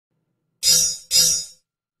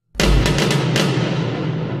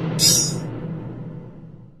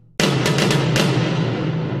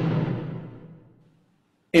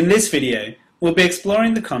In this video, we'll be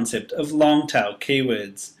exploring the concept of long-tail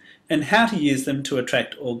keywords and how to use them to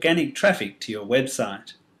attract organic traffic to your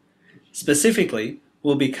website. Specifically,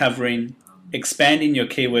 we'll be covering expanding your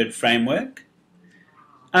keyword framework,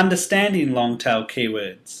 understanding long-tail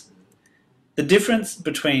keywords, the difference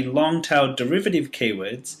between long-tail derivative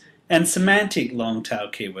keywords and semantic long-tail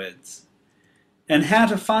keywords, and how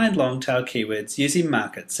to find long-tail keywords using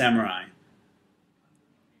Market Samurai.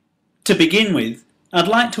 To begin with, I'd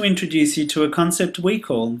like to introduce you to a concept we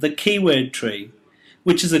call the keyword tree,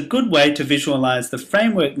 which is a good way to visualize the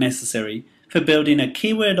framework necessary for building a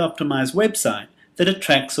keyword-optimized website that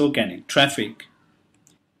attracts organic traffic.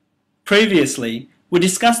 Previously, we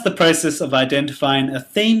discussed the process of identifying a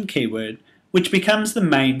theme keyword which becomes the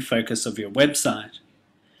main focus of your website.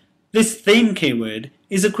 This theme keyword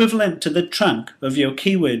is equivalent to the trunk of your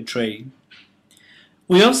keyword tree.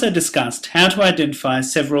 We also discussed how to identify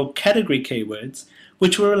several category keywords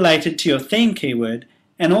which were related to your theme keyword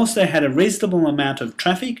and also had a reasonable amount of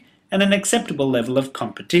traffic and an acceptable level of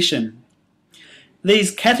competition. These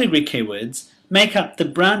category keywords make up the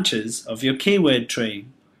branches of your keyword tree.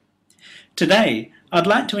 Today, I'd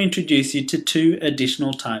like to introduce you to two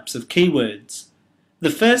additional types of keywords. The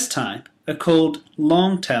first type are called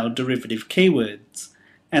long-tail derivative keywords,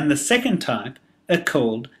 and the second type are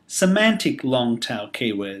called semantic long-tail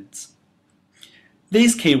keywords.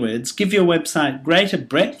 These keywords give your website greater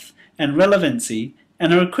breadth and relevancy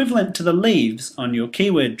and are equivalent to the leaves on your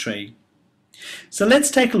keyword tree. So let's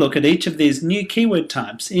take a look at each of these new keyword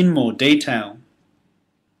types in more detail.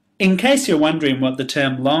 In case you're wondering what the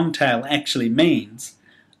term long tail actually means,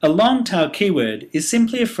 a long tail keyword is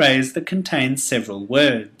simply a phrase that contains several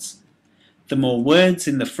words. The more words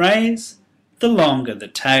in the phrase, the longer the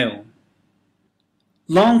tail.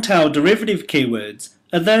 Long tail derivative keywords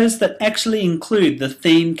are those that actually include the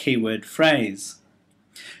theme keyword phrase.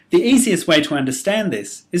 The easiest way to understand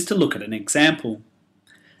this is to look at an example.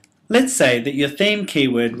 Let's say that your theme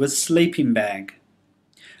keyword was sleeping bag.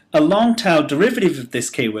 A long-tail derivative of this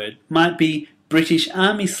keyword might be British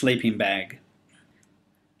Army sleeping bag.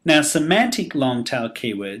 Now, semantic long-tail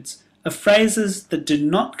keywords are phrases that do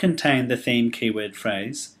not contain the theme keyword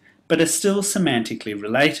phrase, but are still semantically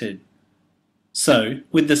related. So,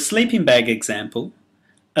 with the sleeping bag example,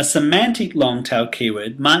 a semantic long-tail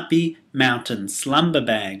keyword might be mountain slumber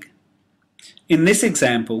bag. In this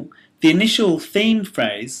example, the initial theme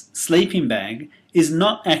phrase, sleeping bag, is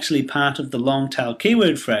not actually part of the long-tail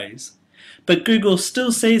keyword phrase, but Google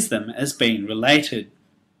still sees them as being related.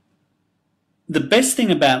 The best thing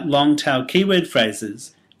about long-tail keyword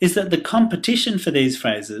phrases is that the competition for these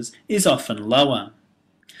phrases is often lower.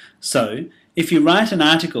 So, if you write an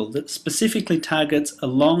article that specifically targets a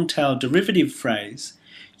long-tail derivative phrase,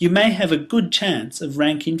 you may have a good chance of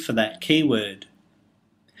ranking for that keyword.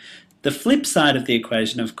 The flip side of the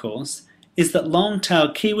equation, of course, is that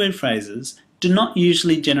long-tail keyword phrases do not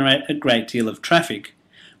usually generate a great deal of traffic,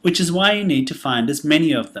 which is why you need to find as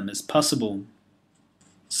many of them as possible.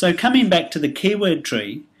 So coming back to the keyword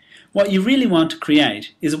tree, what you really want to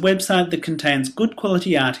create is a website that contains good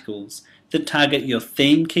quality articles that target your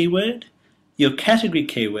theme keyword, your category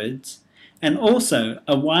keywords, and also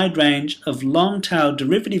a wide range of long-tail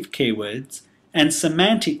derivative keywords and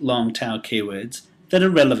semantic long-tail keywords that are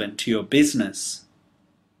relevant to your business.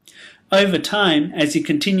 Over time, as you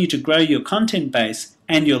continue to grow your content base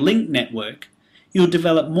and your link network, you'll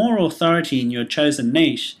develop more authority in your chosen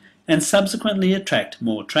niche and subsequently attract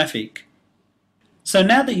more traffic. So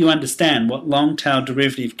now that you understand what long-tail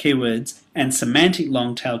derivative keywords and semantic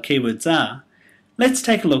long-tail keywords are, let's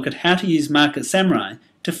take a look at how to use Market Samurai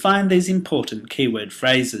to find these important keyword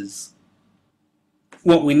phrases.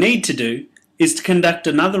 What we need to do is to conduct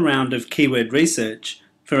another round of keyword research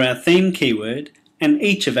for our theme keyword and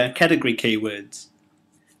each of our category keywords.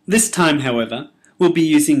 This time, however, we'll be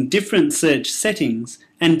using different search settings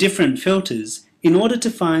and different filters in order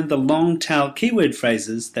to find the long-tail keyword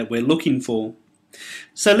phrases that we're looking for.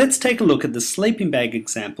 So let's take a look at the sleeping bag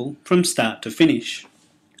example from start to finish.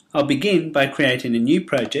 I'll begin by creating a new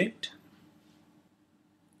project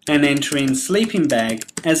and entering sleeping bag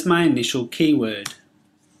as my initial keyword.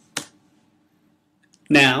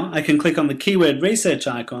 Now I can click on the keyword research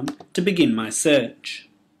icon to begin my search.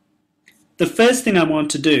 The first thing I want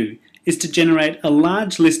to do is to generate a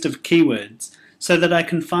large list of keywords so that I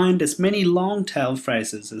can find as many long-tail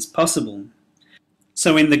phrases as possible.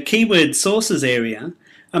 So in the keyword sources area,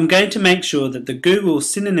 I'm going to make sure that the Google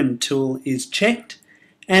synonym tool is checked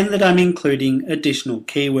and that I'm including additional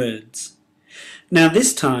keywords. Now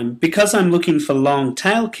this time, because I'm looking for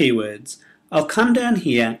long-tail keywords, I'll come down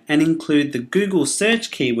here and include the Google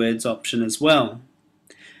Search Keywords option as well.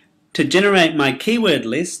 To generate my keyword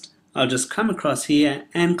list, I'll just come across here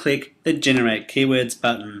and click the Generate Keywords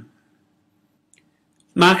button.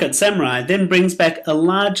 Market Samurai then brings back a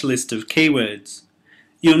large list of keywords.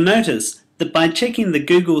 You'll notice that by checking the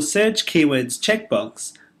Google Search Keywords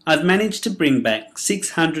checkbox, I've managed to bring back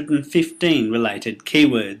 615 related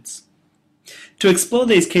keywords. To explore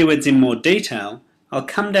these keywords in more detail, I'll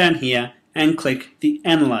come down here and click the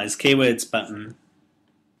Analyze Keywords button.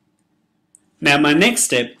 Now my next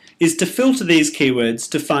step is to filter these keywords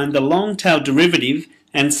to find the long tail derivative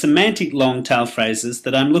and semantic long tail phrases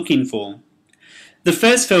that I'm looking for. The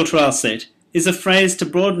first filter I'll set is a phrase to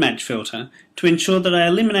broad match filter to ensure that I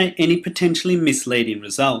eliminate any potentially misleading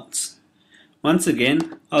results. Once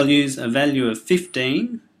again, I'll use a value of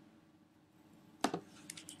 15,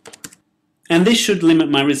 and this should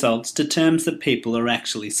limit my results to terms that people are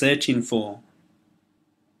actually searching for.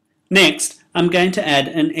 Next, I'm going to add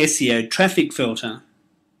an SEO traffic filter.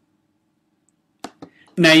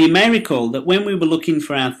 Now you may recall that when we were looking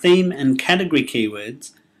for our theme and category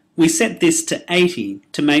keywords, we set this to 80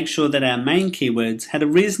 to make sure that our main keywords had a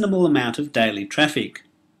reasonable amount of daily traffic.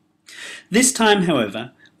 This time,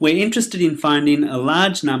 however, we're interested in finding a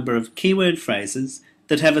large number of keyword phrases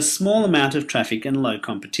that have a small amount of traffic and low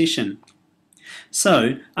competition.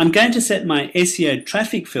 So I'm going to set my SEO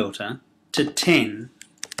traffic filter to 10.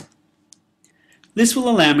 This will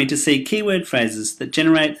allow me to see keyword phrases that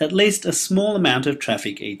generate at least a small amount of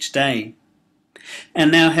traffic each day.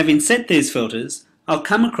 And now, having set these filters, I'll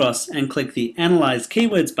come across and click the Analyze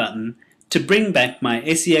Keywords button to bring back my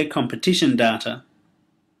SEO competition data.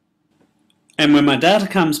 And when my data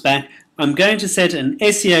comes back, I'm going to set an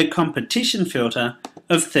SEO competition filter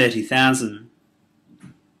of 30,000.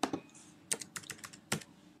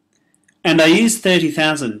 And I use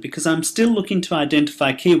 30,000 because I'm still looking to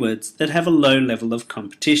identify keywords that have a low level of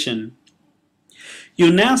competition.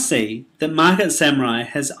 You'll now see that Market Samurai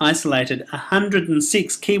has isolated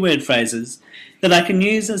 106 keyword phrases that I can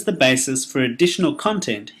use as the basis for additional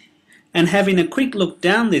content, and having a quick look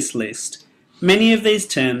down this list, many of these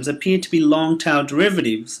terms appear to be long-tail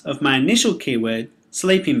derivatives of my initial keyword,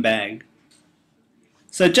 sleeping bag.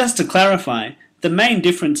 So just to clarify, the main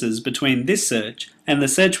differences between this search and the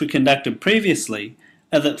search we conducted previously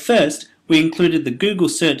are that first, we included the Google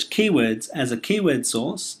search keywords as a keyword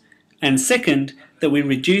source, and second, that we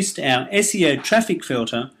reduced our SEO traffic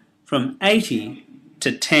filter from 80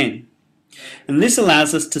 to 10. And this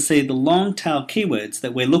allows us to see the long tail keywords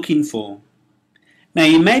that we're looking for. Now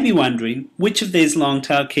you may be wondering which of these long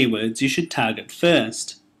tail keywords you should target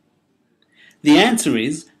first. The answer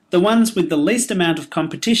is the ones with the least amount of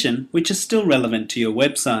competition which are still relevant to your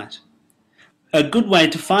website. A good way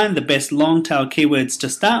to find the best long tail keywords to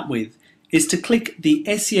start with is to click the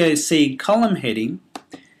SEOC column heading,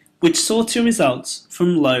 which sorts your results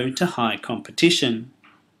from low to high competition.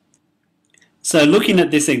 So looking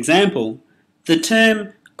at this example, the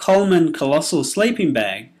term Coleman Colossal Sleeping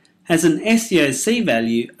Bag has an SEOC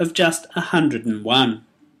value of just 101.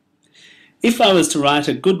 If I was to write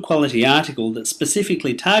a good quality article that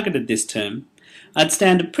specifically targeted this term, I'd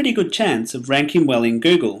stand a pretty good chance of ranking well in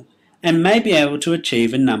Google and may be able to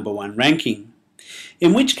achieve a #1 ranking,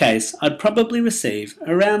 in which case I'd probably receive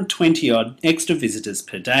around 20 odd extra visitors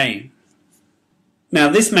per day. Now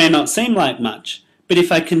this may not seem like much, but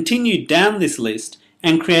if I continued down this list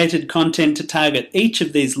and created content to target each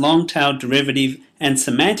of these long-tailed derivative and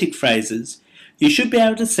semantic phrases, you should be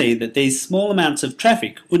able to see that these small amounts of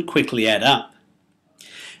traffic would quickly add up.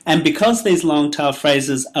 And because these long-tail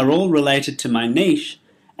phrases are all related to my niche,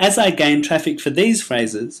 as I gain traffic for these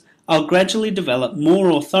phrases, I'll gradually develop more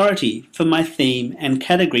authority for my theme and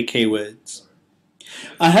category keywords.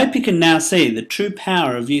 I hope you can now see the true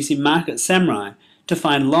power of using Market Samurai to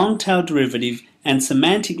find long-tail derivative and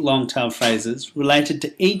semantic long-tail phrases related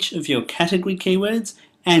to each of your category keywords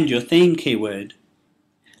and your theme keyword.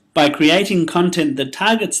 By creating content that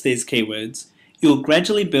targets these keywords, you'll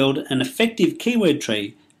gradually build an effective keyword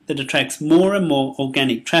tree that attracts more and more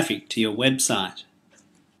organic traffic to your website.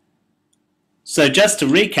 So just to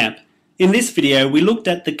recap, in this video we looked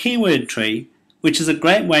at the keyword tree, which is a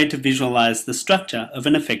great way to visualize the structure of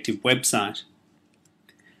an effective website.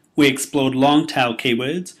 We explored long-tail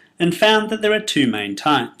keywords and found that there are two main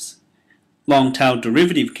types: long-tail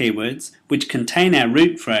derivative keywords, which contain our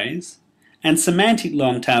root phrase, and semantic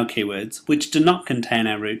long-tail keywords, which do not contain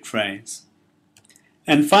our root phrase.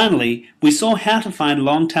 And finally, we saw how to find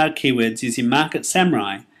long-tail keywords using Market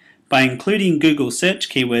Samurai by including Google search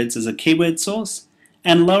keywords as a keyword source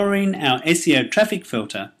and lowering our SEO traffic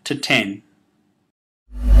filter to 10.